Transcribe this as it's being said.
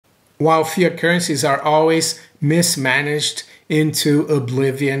while fiat currencies are always mismanaged into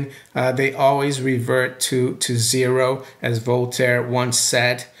oblivion, they always revert to zero, as Voltaire once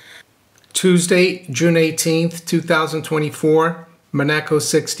said. Tuesday, June 18th, 2024, Monaco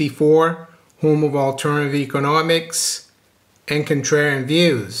 64, home of alternative economics and contrarian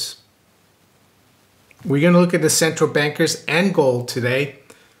views. We're going to look at the central bankers and gold today.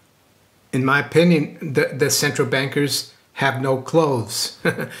 In my opinion, the central bankers have no clothes.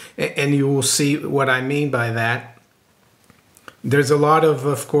 And you will see what I mean by that. There's a lot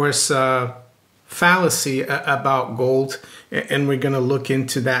of course, fallacy about gold, and we're going to look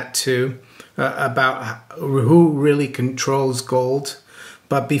into that too, about who really controls gold.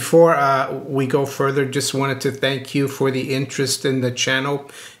 But before we go further, just wanted to thank you for the interest in the channel.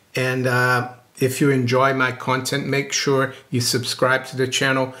 And if you enjoy my content, make sure you subscribe to the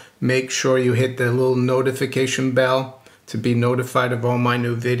channel. Make sure you hit the little notification bell to be notified of all my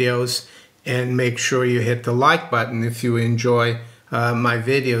new videos. And make sure you hit the like button if you enjoy my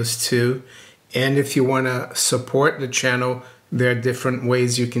videos too. And if you want to support the channel, there are different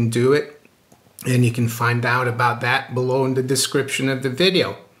ways you can do it. And you can find out about that below in the description of the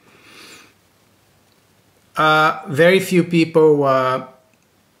video. Very few people,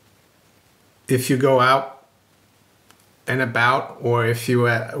 if you go out and about, or if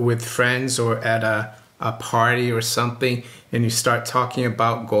you're with friends or at a party or something, and you start talking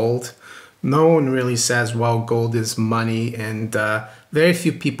about gold, no one really says, well, gold is money. And very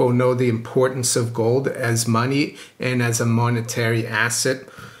few people know the importance of gold as money and as a monetary asset.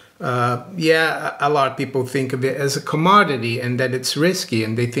 Yeah, a lot of people think of it as a commodity and that it's risky,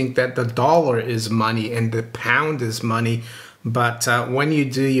 and they think that the dollar is money and the pound is money. But when you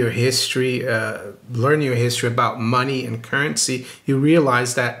do your history, learn your history about money and currency, you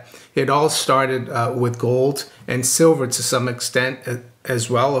realize that it all started with gold and silver to some extent as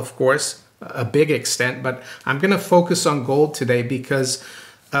well, of course, a big extent. But I'm going to focus on gold today because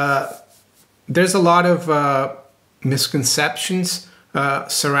there's a lot of misconceptions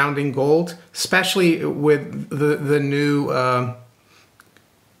surrounding gold, especially with the new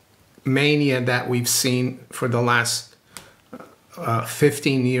mania that we've seen for the last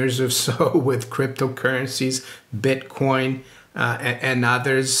 15 years or so with cryptocurrencies, Bitcoin, and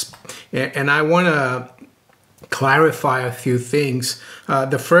others. And I want to clarify a few things.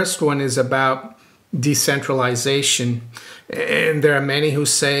 The first one is about decentralization. And there are many who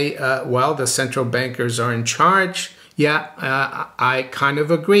say, well, the central bankers are in charge. Yeah, I kind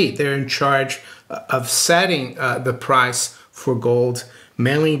of agree. They're in charge of setting the price for gold,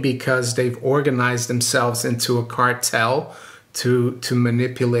 mainly because they've organized themselves into a cartel to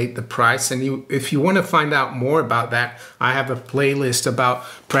manipulate the price. And if you want to find out more about that, I have a playlist about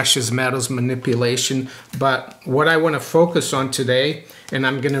precious metals manipulation. But what I want to focus on today, and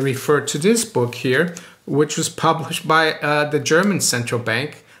I'm going to refer to this book here, which was published by the German central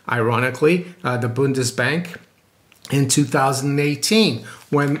bank, ironically, the Bundesbank, in 2018,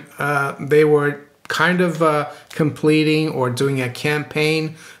 when they were kind of completing or doing a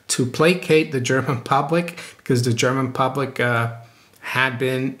campaign to placate the German public, because the German public had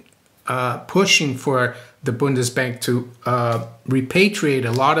been pushing for the Bundesbank to repatriate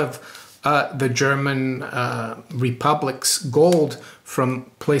a lot of the German Republic's gold from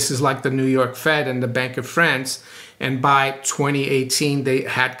places like the New York Fed and the Bank of France. And by 2018, they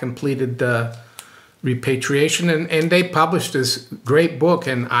had completed the repatriation, and they published this great book,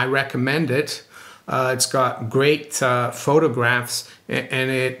 and I recommend it. It's got great photographs, and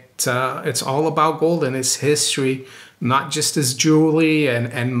it's all about gold and its history, not just as jewelry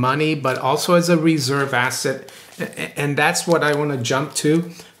and money, but also as a reserve asset. And that's what I want to jump to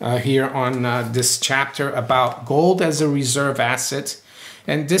here on this chapter about gold as a reserve asset.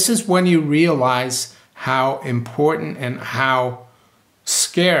 And this is when you realize how important and how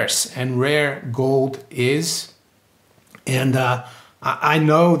scarce and rare gold is. And I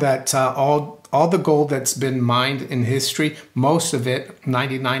know that all the gold that's been mined in history, most of it,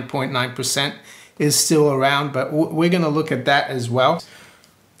 99.9%, is still around, but we're going to look at that as well.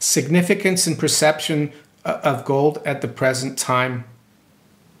 Significance and perception of gold at the present time.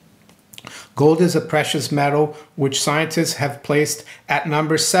 Gold is a precious metal which scientists have placed at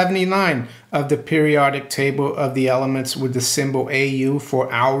number 79 of the periodic table of the elements with the symbol Au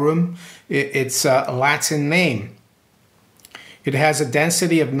for aurum, its Latin name. It has a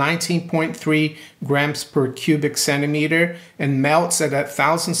density of 19.3 grams per cubic centimeter and melts at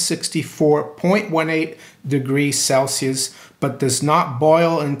 1064.18 degrees Celsius, but does not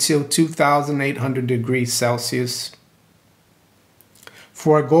boil until 2800 degrees Celsius.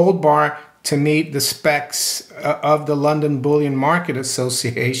 For a gold bar to meet the specs of the London Bullion Market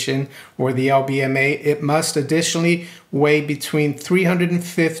Association, or the LBMA, it must additionally weigh between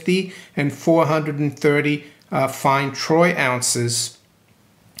 350 and 430 fine troy ounces,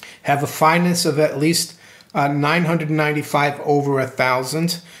 have a fineness of at least 995 over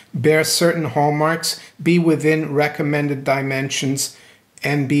 1,000, bear certain hallmarks, be within recommended dimensions,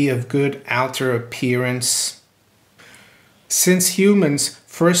 and be of good outer appearance. Since humans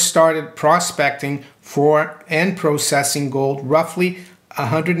first started prospecting for and processing gold, roughly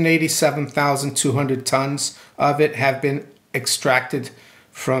 187,200 tons of it have been extracted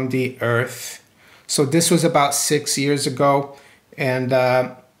from the earth. So this was about 6 years ago, and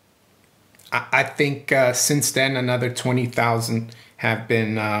I think since then another 20,000 have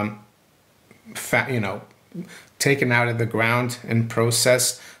been, taken out of the ground and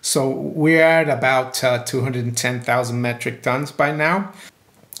processed. So we're at about 210,000 metric tons by now.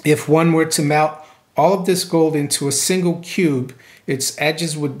 If one were to melt all of this gold into a single cube, its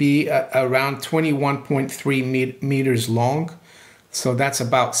edges would be around 21.3 meters long. So that's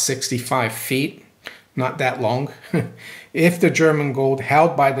about 65 feet. Not that long. If the German gold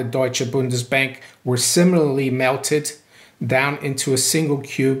held by the Deutsche Bundesbank were similarly melted down into a single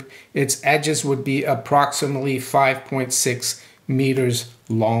cube, its edges would be approximately 5.6 meters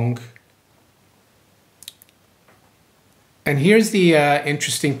long. And here's the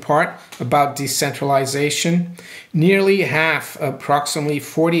interesting part about decentralization. Nearly half, approximately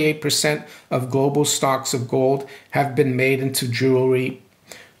 48% of global stocks of gold have been made into jewelry.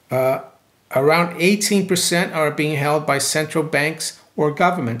 Around 18% are being held by central banks or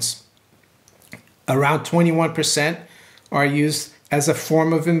governments. Around 21% are used as a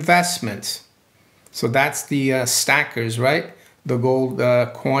form of investment. So that's the stackers, right? The gold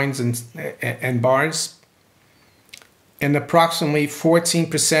coins and bars. And approximately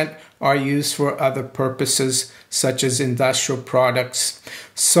 14% are used for other purposes, such as industrial products.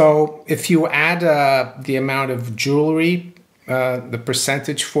 So if you add the amount of jewelry, the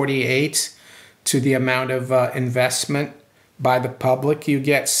percentage 48, to the amount of investment by the public, you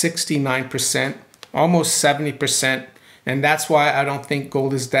get 69%, almost 70%. And that's why I don't think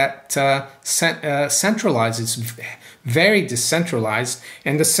gold is that centralized. It's very decentralized,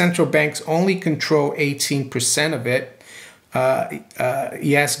 and the central banks only control 18% of it.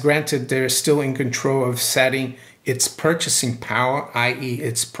 Yes, granted, they're still in control of setting its purchasing power, i.e.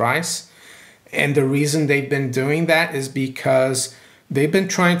 its price. And the reason they've been doing that is because they've been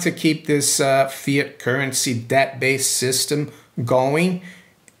trying to keep this fiat currency debt-based system going,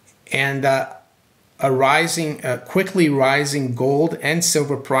 and quickly rising gold and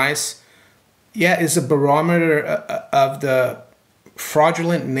silver price, is a barometer of the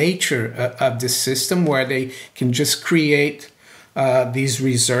fraudulent nature of the system, where they can just create these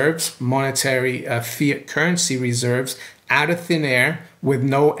reserves, monetary fiat currency reserves, out of thin air with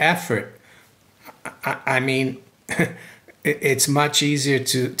no effort. I mean, it's much easier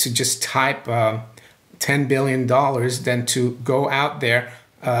to just type $10 billion than to go out there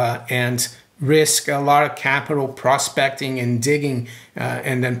and risk a lot of capital prospecting and digging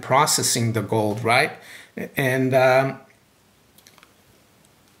and then processing the gold, right? And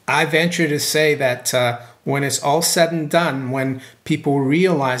I venture to say that when it's all said and done, when people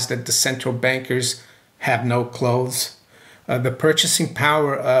realize that the central bankers have no clothes, the purchasing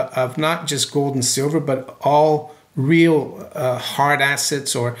power of not just gold and silver, but all real hard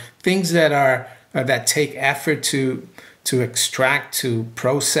assets, or things that are that take effort to extract, to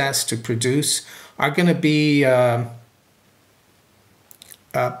process, to produce, are going to be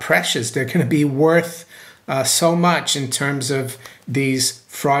precious. They're going to be worth so much in terms of these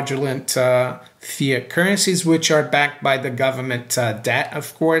fraudulent fiat currencies, which are backed by the government debt,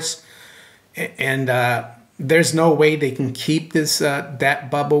 of course. And there's no way they can keep this debt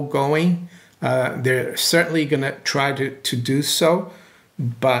bubble going. They're certainly going to try to do so,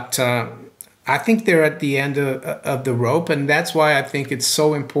 but I think they're at the end of the rope, and that's why I think it's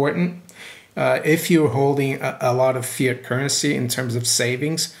so important, if you're holding a lot of fiat currency in terms of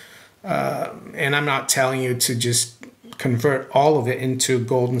savings, and I'm not telling you to just convert all of it into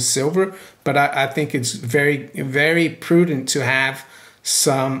gold and silver, but I think it's very, very prudent to have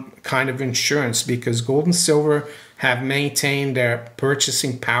some kind of insurance, because gold and silver have maintained their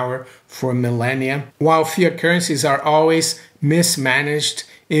purchasing power for millennia, while fiat currencies are always mismanaged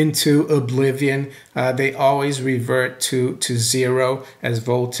into oblivion. They always revert to zero, as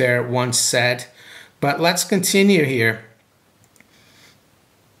Voltaire once said. But let's continue here.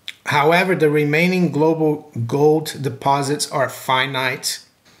 However, the remaining global gold deposits are finite.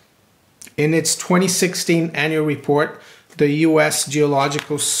 In its 2016 annual report, the U.S.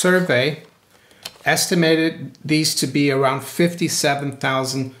 Geological Survey estimated these to be around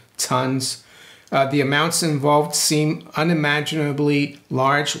 57,000 tons. The amounts involved seem unimaginably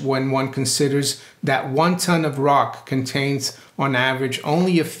large when one considers that 1 ton of rock contains, on average,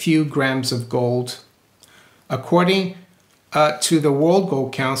 only a few grams of gold. According to the World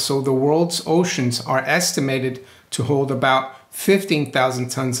Gold Council, the world's oceans are estimated to hold about 15,000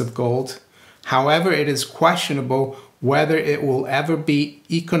 tons of gold. However, it is questionable whether it will ever be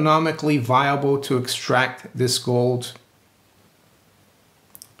economically viable to extract this gold.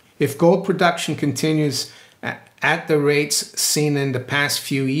 If gold production continues at the rates seen in the past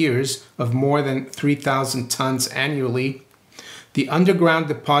few years of more than 3,000 tons annually, the underground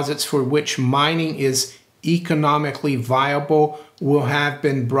deposits for which mining is economically viable will have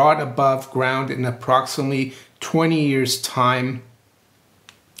been brought above ground in approximately 20 years' time.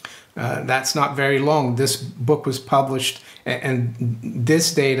 That's not very long. This book was published and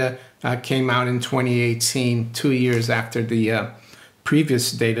this data came out in 2018, 2 years after the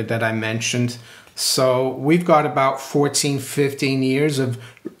previous data that I mentioned. So we've got about 14, 15 years of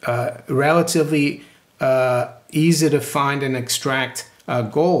relatively easy to find and extract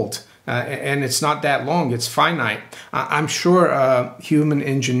gold. And it's not that long, it's finite. I'm sure human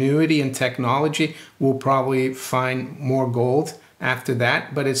ingenuity and technology will probably find more gold after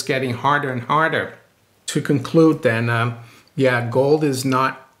that, but it's getting harder and harder. To conclude then, yeah, gold is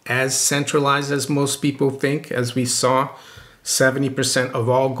not as centralized as most people think. As we saw, 70% of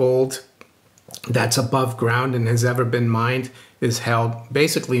all gold that's above ground and has ever been mined is held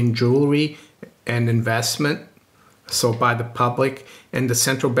basically in jewelry and investment, so by the public, and the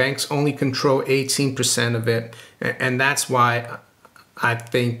central banks only control 18% of it. And that's why I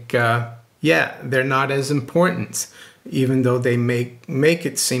think, yeah, they're not as important, even though they make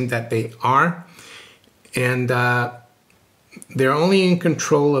it seem that they are. And they're only in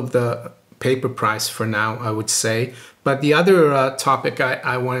control of the paper price for now, I would say. But the other topic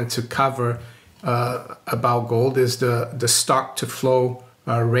I wanted to cover about gold is the stock to flow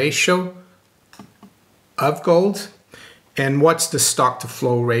ratio of gold. And what's the stock to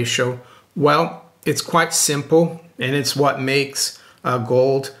flow ratio? Well, it's quite simple, and it's what makes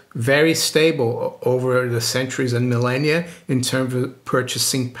gold very stable over the centuries and millennia in terms of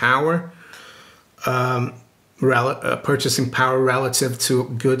purchasing power. Purchasing power relative to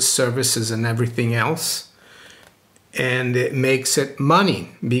goods, services, and everything else. And it makes it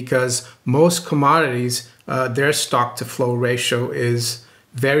money because most commodities, their stock to flow ratio is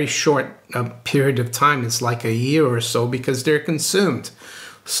very short period of time. It's like a year or so because they're consumed.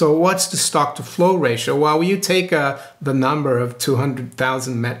 So what's the stock to flow ratio? Well, you take the number of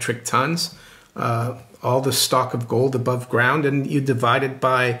 200,000 metric tons, all the stock of gold above ground, and you divide it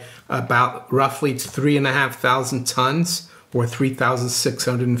by about roughly 3,500 tons, or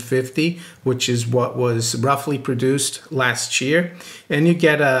 3,650, which is what was roughly produced last year, and you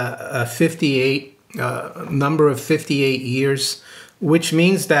get a 58 number of 58 years, which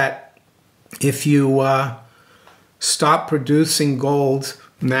means that if you stop producing gold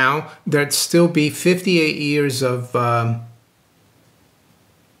now, there'd still be 58 years of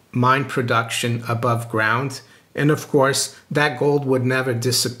mine production above ground. And of course, that gold would never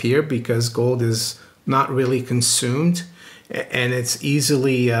disappear because gold is not really consumed. And it's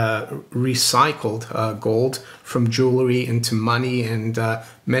easily recycled gold from jewelry into money and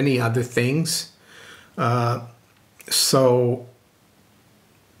many other things. So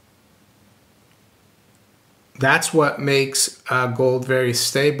that's what makes gold very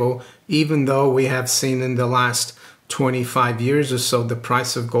stable, even though we have seen in the last 25 years or so the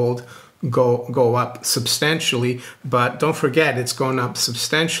price of gold go up substantially. But don't forget, it's gone up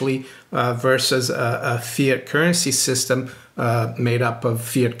substantially versus a fiat currency system made up of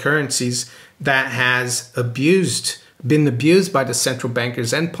fiat currencies that has been abused by the central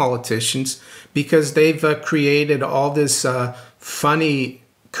bankers and politicians because they've created all this funny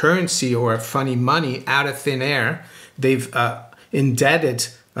currency or funny money out of thin air. They've indebted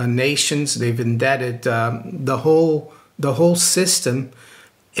nations, they've indebted the whole system,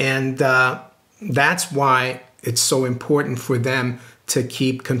 and that's why it's so important for them to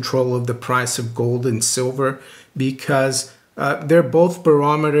keep control of the price of gold and silver, because they're both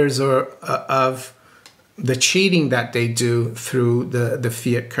barometers of the cheating that they do through the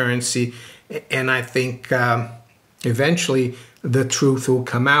fiat currency. And I think eventually the truth will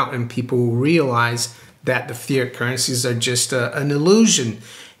come out and people will realize that the fiat currencies are just an illusion.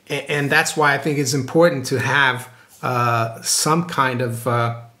 And that's why I think it's important to have some kind of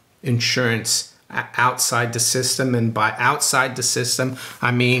insurance outside the system. And by outside the system,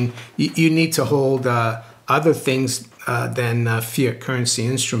 I mean you need to hold other things than fiat currency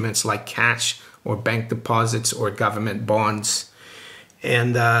instruments like cash or bank deposits or government bonds.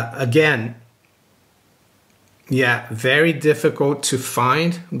 And again, yeah, very difficult to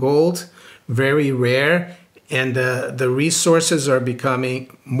find gold, very rare, and the resources are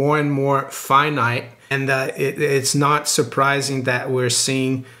becoming more and more finite. And it's not surprising that we're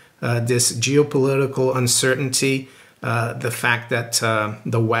seeing this geopolitical uncertainty, the fact that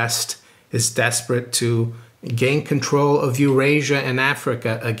the West is desperate to gain control of Eurasia and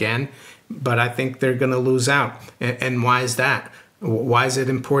Africa again, but I think they're going to lose out. And why is that? Why is it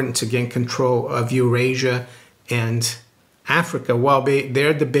important to gain control of Eurasia and Africa? Well,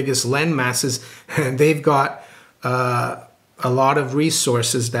 they're the biggest land masses, and they've got a lot of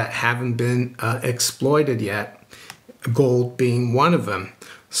resources that haven't been exploited yet, gold being one of them.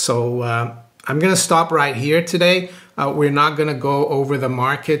 So I'm going to stop right here today. We're not going to go over the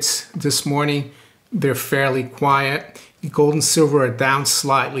markets this morning. They're fairly quiet. Gold and silver are down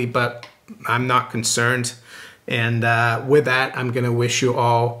slightly, but I'm not concerned. And with that, I'm going to wish you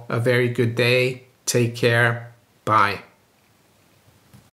all a very good day. Take care. Bye.